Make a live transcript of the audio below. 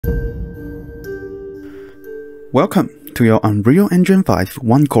Welcome to your Unreal Engine 5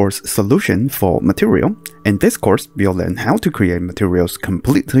 one-course solution for material. In this course, you'll learn how to create materials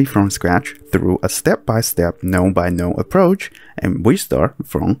completely from scratch through a step-by-step, node-by-node approach, and we start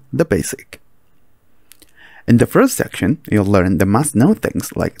from the basic. In the first section, you'll learn the must-know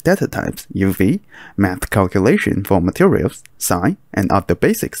things like data types, UV, math calculation for materials, psi, and other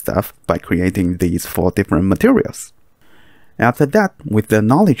basic stuff by creating these 4 different materials. After that, with the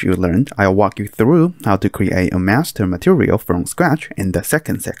knowledge you learned, I'll walk you through how to create a master material from scratch in the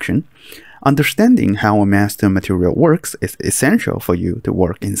second section. Understanding how a master material works is essential for you to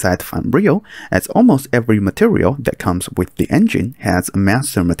work inside of Unreal, as almost every material that comes with the engine has a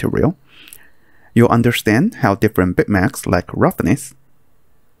master material. You'll understand how different bitmaps like Roughness,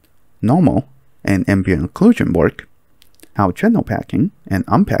 Normal, and Ambient Occlusion work, how channel packing and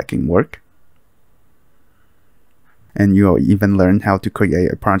unpacking work, and you'll even learn how to create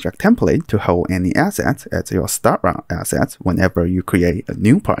a project template to hold any assets as your start assets whenever you create a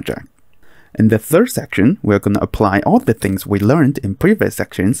new project. In the third section, we're going to apply all the things we learned in previous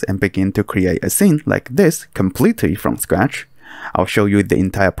sections and begin to create a scene like this completely from scratch. I'll show you the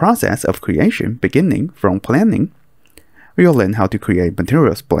entire process of creation beginning from planning. You'll learn how to create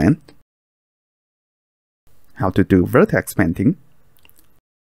materials plan, how to do vertex painting,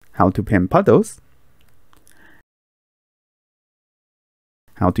 how to paint puddles,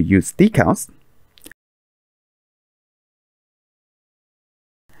 how to use decals,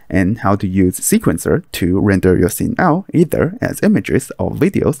 and how to use sequencer to render your scene out either as images or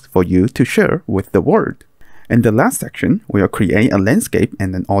videos for you to share with the world. In the last section, we'll create a landscape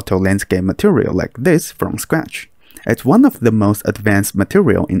and an auto landscape material like this from scratch. It's one of the most advanced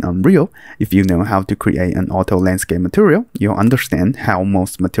material in Unreal. If you know how to create an auto landscape material, you'll understand how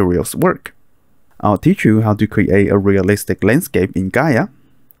most materials work. I'll teach you how to create a realistic landscape in Gaia,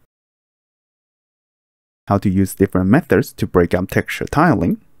 how to use different methods to break up texture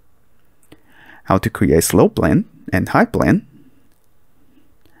tiling, how to create slow blend and high blend,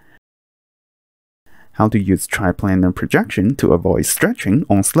 how to use triplanar projection to avoid stretching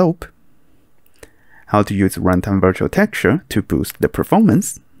on slope, how to use runtime virtual texture to boost the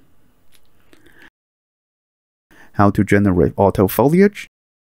performance, how to generate auto foliage,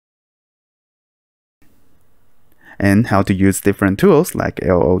 and how to use different tools like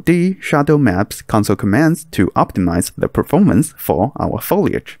LOD, shadow maps, console commands to optimize the performance for our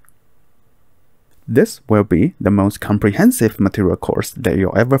foliage. This will be the most comprehensive material course that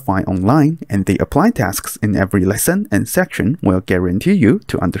you'll ever find online, and the applied tasks in every lesson and section will guarantee you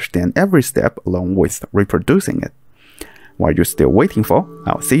to understand every step along with reproducing it. What you're still waiting for,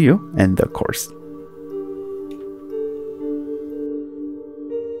 I'll see you in the course.